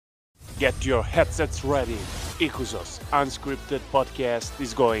Get your headsets ready. Ikuzo's unscripted podcast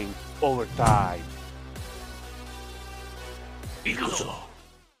is going overtime. Ikuzo.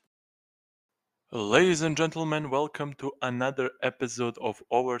 Ladies and gentlemen, welcome to another episode of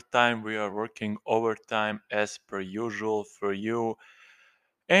Overtime. We are working overtime as per usual for you.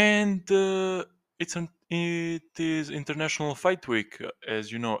 And it is International Fight Week,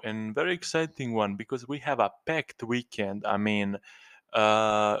 as you know, and very exciting one because we have a packed weekend.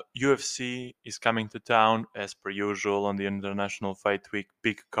 UFC is coming to town as per usual on the International Fight Week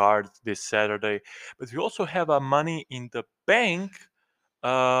big card this Saturday, but we also have a Money in the Bank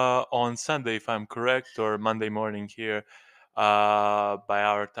on Sunday, if I'm correct, or Monday morning here by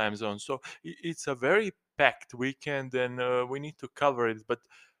our time zone. So it's a very packed weekend, and we need to cover it. But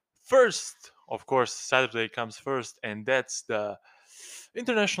first, of course, Saturday comes first, and that's the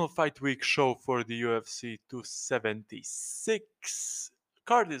International Fight Week show for the UFC 276.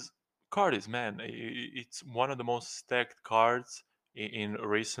 Card is man, it's one of the most stacked cards in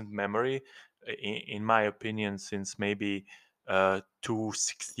recent memory, in my opinion, since maybe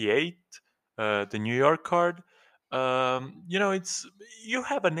 268, the New York card. It's you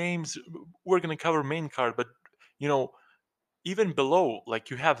have a names. We're gonna cover main card, but you know even below, like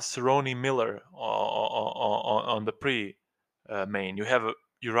you have Cerrone Miller on the pre main. You have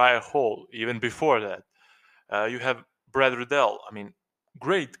Uriah Hall even before that. You have Brad Riddell. I mean,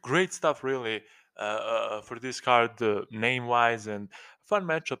 great stuff really for this card, name wise and fun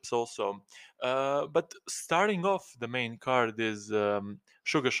matchups also. But starting off the main card is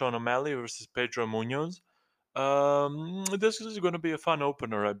Sugar Sean O'Malley versus Pedro Munoz. This is going to be a fun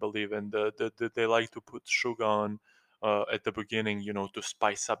opener, I believe, and they like to put Sugar on at the beginning, to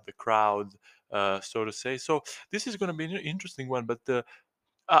spice up the crowd, so to say. So this is going to be an interesting one, but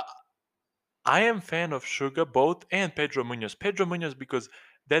uh, I am fan of Sugar both and Pedro Munoz. Pedro Munoz because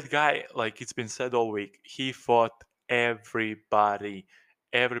that guy, like it's been said all week, he fought everybody.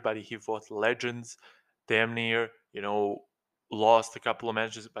 Everybody. He fought legends, damn near, lost a couple of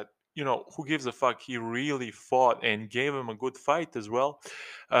matches, but who gives a fuck? He really fought and gave him a good fight as well.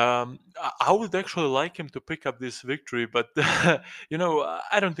 I would actually like him to pick up this victory, but I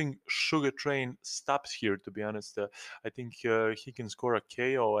don't think Sugar Train stops here. To be honest, I think he can score a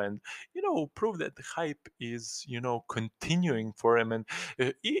KO and prove that the hype is continuing for him. And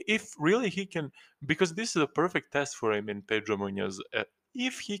if really he can, because this is a perfect test for him in Pedro Munoz.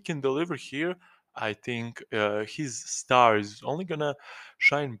 If he can deliver here, I think his star is only gonna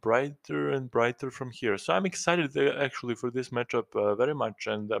shine brighter and brighter from here. So I'm excited actually for this matchup very much,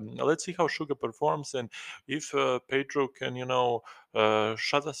 and let's see how Sugar performs and if Pedro can,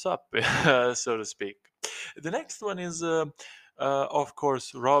 shut us up, so to speak. The next one is, of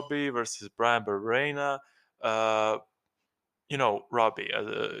course, Robbie versus Brian Barberena. Uh, Robbie,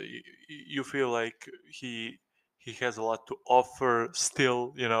 you feel like he has a lot to offer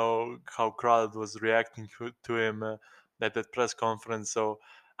still. How crowd was reacting to him at that press conference. So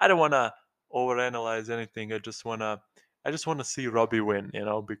I don't want to overanalyze anything. I just want to see Robbie win.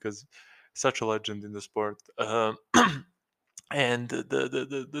 Because such a legend in the sport. And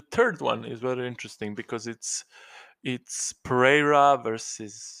the third one is very interesting because it's Pereira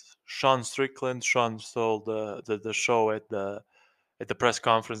versus Sean Strickland. Sean stole the show at the press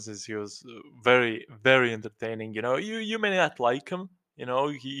conferences. He was very very entertaining. You may not like him.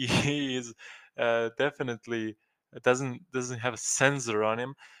 He is definitely doesn't have a censor on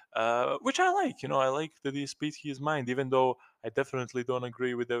him, which I like. I like that he speaks his mind, even though I definitely don't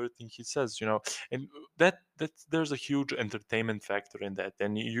agree with everything he says. And that there's a huge entertainment factor in that,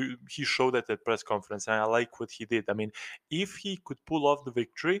 and he showed that at press conference, and I like what he did. I mean, if he could pull off the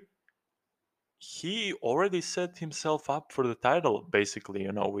victory, he already set himself up for the title, basically.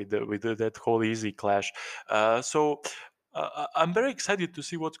 With that whole Izzy clash. I'm very excited to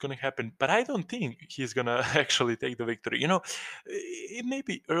see what's going to happen, but I don't think he's going to actually take the victory. It may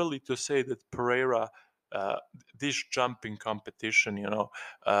be early to say that Pereira. This jumping competition,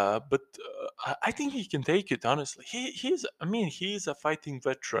 but I think he can take it. Honestly, he's a fighting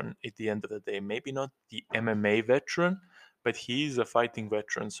veteran at the end of the day. Maybe not the MMA veteran, but he's a fighting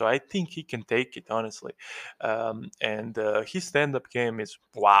veteran, so I think he can take it, honestly. And his stand-up game is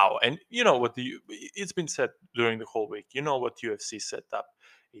wow. And you know what it's been said during the whole week. You know what UFC set up?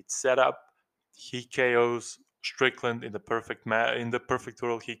 It's set up. He KOs Strickland in the perfect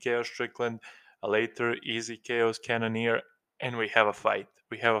world. He KOs Strickland. Later, Izzy KOs Cannonier, and we have a fight.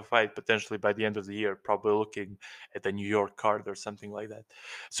 We have a fight potentially by the end of the year, probably looking at the New York card or something like that.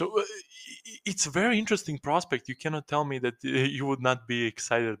 So it's a very interesting prospect. You cannot tell me that you would not be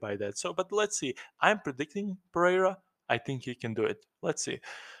excited by that. So, but let's see. I'm predicting Pereira. I think he can do it. Let's see.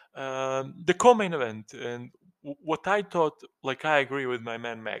 The co-main event, and what I thought, like I agree with my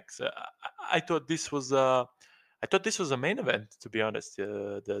man Max. I thought this was I thought this was a main event, to be honest.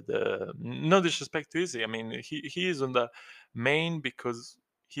 The no disrespect to Izzy. I mean, he is on the main because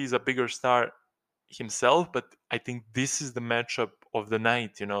he's a bigger star himself. But I think this is the matchup of the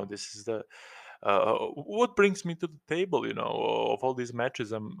night. This is the what brings me to the table. Of all these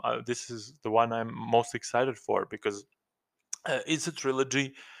matches, this is the one I'm most excited for because it's a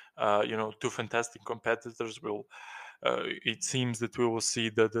trilogy. Two fantastic competitors will. It seems that we will see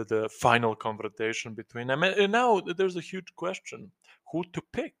the final confrontation between them. And now there's a huge question: who to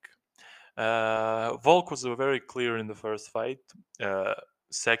pick? Volk was very clear in the first fight. Uh,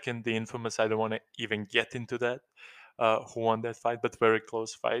 Second, the infamous. I don't want to even get into that. Who won that fight? But very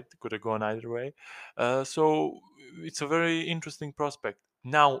close fight. Could have gone either way. So it's a very interesting prospect.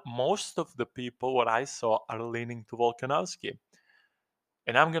 Now, most of the people, what I saw, are leaning to Volkanovski,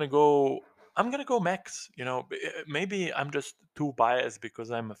 and I'm gonna go Max. Maybe I'm just too biased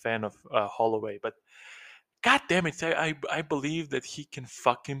because I'm a fan of Holloway, but God damn it, I believe that he can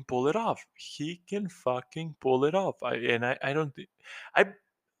fucking pull it off. He can fucking pull it off. I don't. I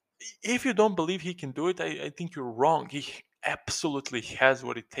If you don't believe he can do it, I think you're wrong. He absolutely has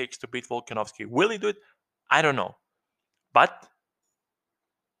what it takes to beat Volkanovski. Will he do it? I don't know, but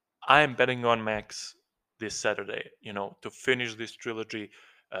I am betting on Max this Saturday, to finish this trilogy,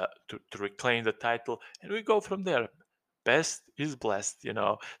 to reclaim the title, and we go from there. Best is blessed.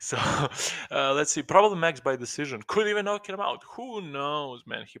 So let's see. Probably Max by decision. Could even knock him out. Who knows,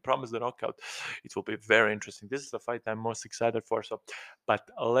 man? He promised the knockout. It will be very interesting. This is the fight I'm most excited for. So, but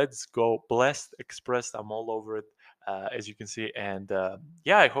let's go. Blessed, expressed. I'm all over it, as you can see. And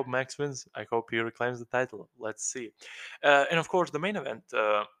yeah, I hope Max wins. I hope he reclaims the title. Let's see. And of course, the main event.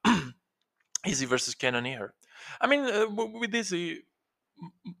 Izzy versus Cannonier. I mean, with Izzy,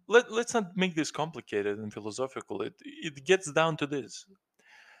 let's not make this complicated and philosophical. It gets down to this: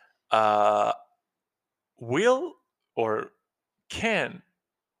 uh, will or can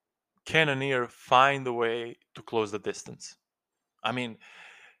Cannonier find a way to close the distance? I mean,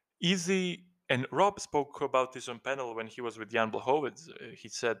 Izzy and Rob spoke about this on panel when he was with Jan Blachowicz. He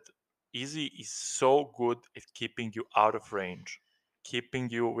said Izzy is so good at keeping you out of range, keeping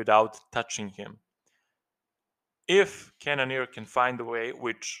you without touching him. If Cannonier can find a way,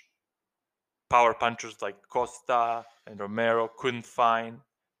 which power punchers like Costa and Romero couldn't find,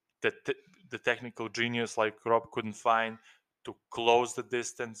 the, the technical genius like Rob couldn't find, to close the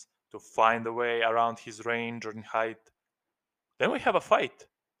distance, to find a way around his range and height, then we have a fight.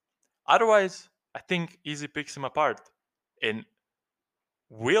 Otherwise, I think Easy picks him apart. And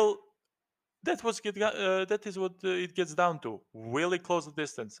will that is what it gets down to. Will he close the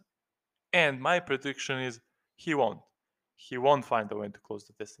distance? And my prediction is he won't. He won't find a way to close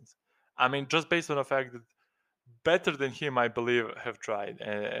the distance. I mean, just based on the fact that better than him, I believe, have tried,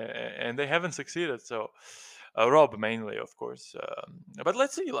 and they haven't succeeded. So, Rob mainly, of course. But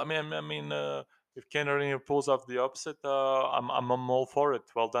let's see. I mean, if Kenner pulls off the upset, I'm all for it.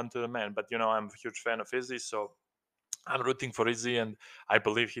 Well done to the man. But I'm a huge fan of Izzy, so I'm rooting for Izzy, and I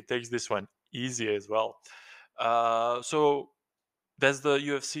believe he takes this one easy as well. So that's the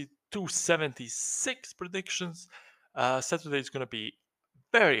UFC 276 predictions. Saturday is going to be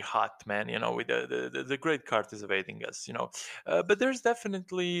very hot, man. With the great card is awaiting us. But there's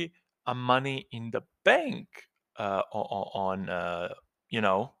definitely a money in the bank on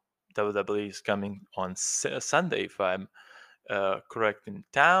WWE is coming on Sunday, if I'm correct, in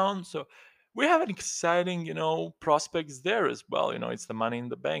town. So we have an exciting, prospects there as well. It's the money in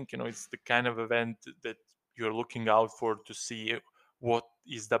the bank. It's the kind of event that you're looking out for to see what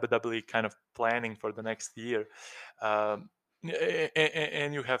is WWE kind of planning for the next year.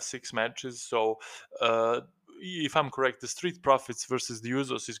 And you have 6 matches. So if I'm correct, the Street Profits versus the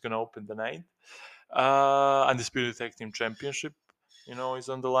Usos is going to open the night. Undisputed Tag Team Championship, is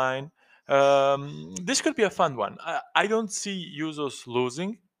on the line. This could be a fun one. I don't see Usos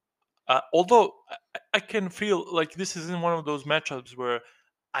losing, although I can feel like this is in one of those matchups where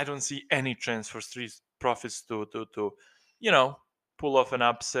I don't see any chance for Street Profits to you know pull off an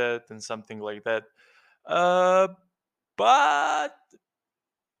upset and something like that. Uh, but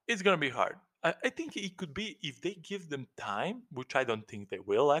it's gonna be hard. I think it could be, if they give them time, which I don't think they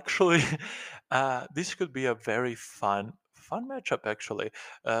will actually. This could be a very fun matchup actually.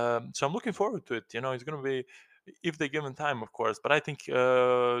 So I'm looking forward to it. It's gonna be, if they give them time, of course. But I think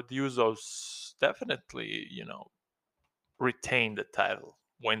the Usos definitely, retain the title,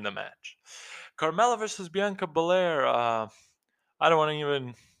 win the match. Carmella versus Bianca Belair. I don't want to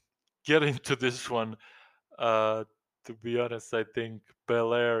even get into this one. Uh, to be honest, I think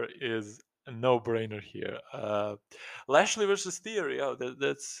Belair is a no-brainer here. Lashley versus Theory. Oh,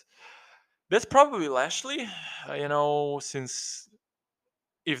 that's probably Lashley. Since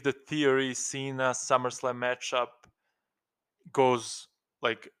if the Theory Cena SummerSlam matchup goes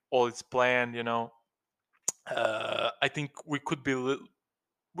like all it's planned, I think we could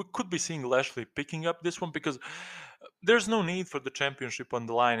be seeing Lashley picking up this one because there's no need for the championship on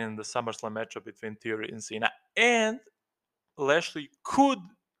the line in the SummerSlam matchup between Theory and Cena, and Lashley could,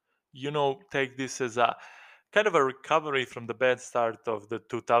 take this as a kind of a recovery from the bad start of the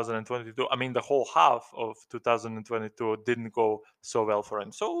 2022. I mean, the whole half of 2022 didn't go so well for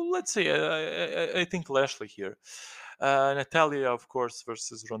him. So let's see. I think Lashley here. Natalia, of course,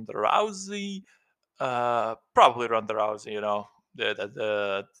 versus Ronda Rousey. Probably Ronda Rousey.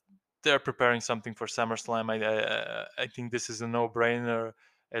 They're preparing something for SummerSlam. I think this is a no-brainer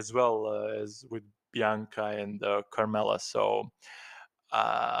as well as with Bianca and Carmella. So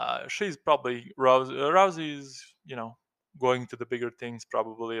she's probably Rousey is going to the bigger things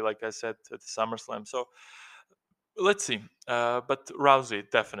probably, like I said, at the SummerSlam. So let's see. But Rousey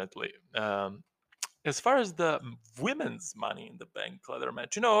definitely. As far as the women's Money in the Bank leather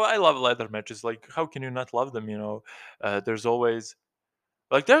match, I love leather matches. Like, how can you not love them? There's always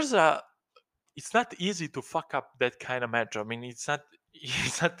like there's a. It's not easy to fuck up that kind of match. I mean, it's not.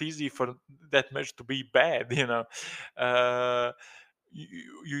 It's not easy for that match to be bad. Uh,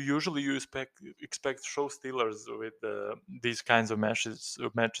 you usually expect show stealers with these kinds of matches.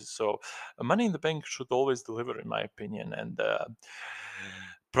 So Money in the Bank should always deliver, in my opinion. And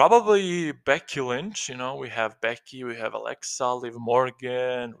probably Becky Lynch. We have Becky, we have Alexa, Liv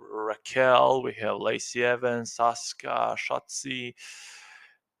Morgan, Raquel, we have Lacey Evans, Asuka, Shotzi.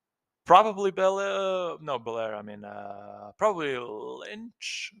 Probably Belair. I mean, probably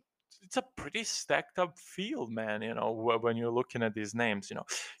Lynch. It's a pretty stacked up field, man. When you're looking at these names,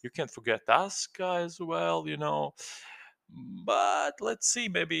 you can't forget Asuka as well. But let's see,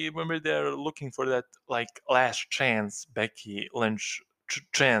 maybe they're looking for that like last chance, Becky Lynch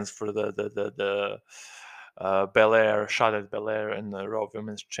chance for the Belair shot at Belair and the Raw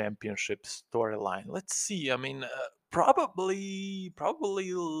Women's Championship storyline. Let's see. I mean, probably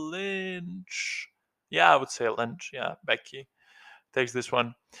Lynch. Yeah, I would say Lynch. Yeah, Becky takes this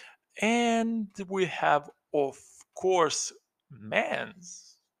one, and we have, of course,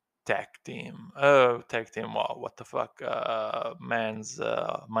 men's tag team. Oh, tag team. Wow, what the fuck? Men's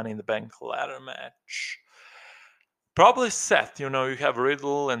Money in the Bank ladder match. Probably Seth. You have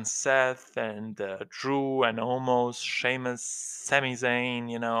Riddle and Seth and Drew and almost Sheamus, Sami Zayn.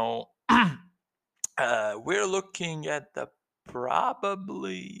 We're looking at the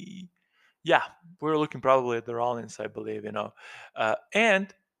probably. Yeah, we're looking probably at the Rollins, I believe.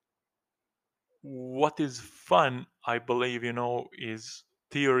 And what is fun, I believe, is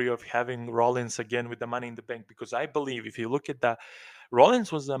theory of having Rollins again with the Money in the Bank, because I believe if you look at the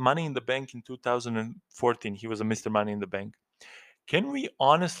Rollins was the Money in the Bank in 2014. He was a Mr. Money in the Bank. Can we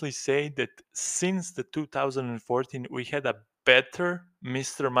honestly say that since the 2014 we had a better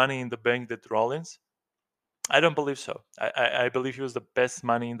Mr. Money in the Bank than Rollins? I don't believe so. I believe he was the best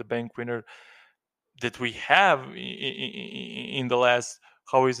Money in the Bank winner that we have in the last,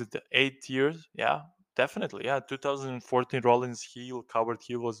 how is it, 8 years? Yeah, definitely. Yeah, 2014 Rollins heel, covered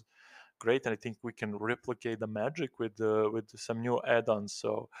heel was great, and I think we can replicate the magic with some new add-ons.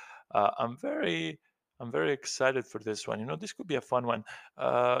 So I'm very excited for this one. This could be a fun one.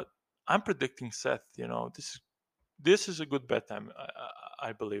 I'm predicting Seth. This is a good bet.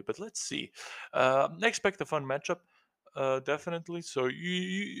 I believe, but let's see. Expect a fun matchup, definitely. So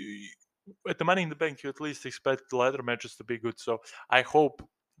at the Money in the Bank, you at least expect the ladder matches to be good. So I hope,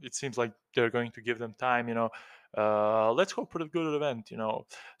 it seems like they're going to give them time. Let's hope for a good event.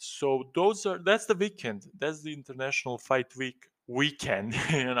 So that's the weekend. That's the International Fight Week weekend.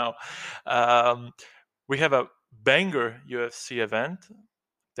 We have a banger UFC event,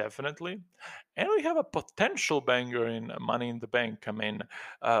 definitely, and we have a potential banger in Money in the Bank. I mean,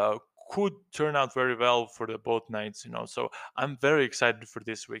 could turn out very well for the both nights. So I'm very excited for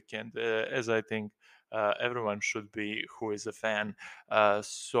this weekend, as I think everyone should be who is a fan.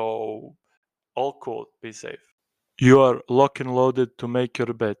 So all cool. Be safe. You are lock and loaded to make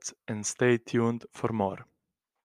your bets, and stay tuned for more.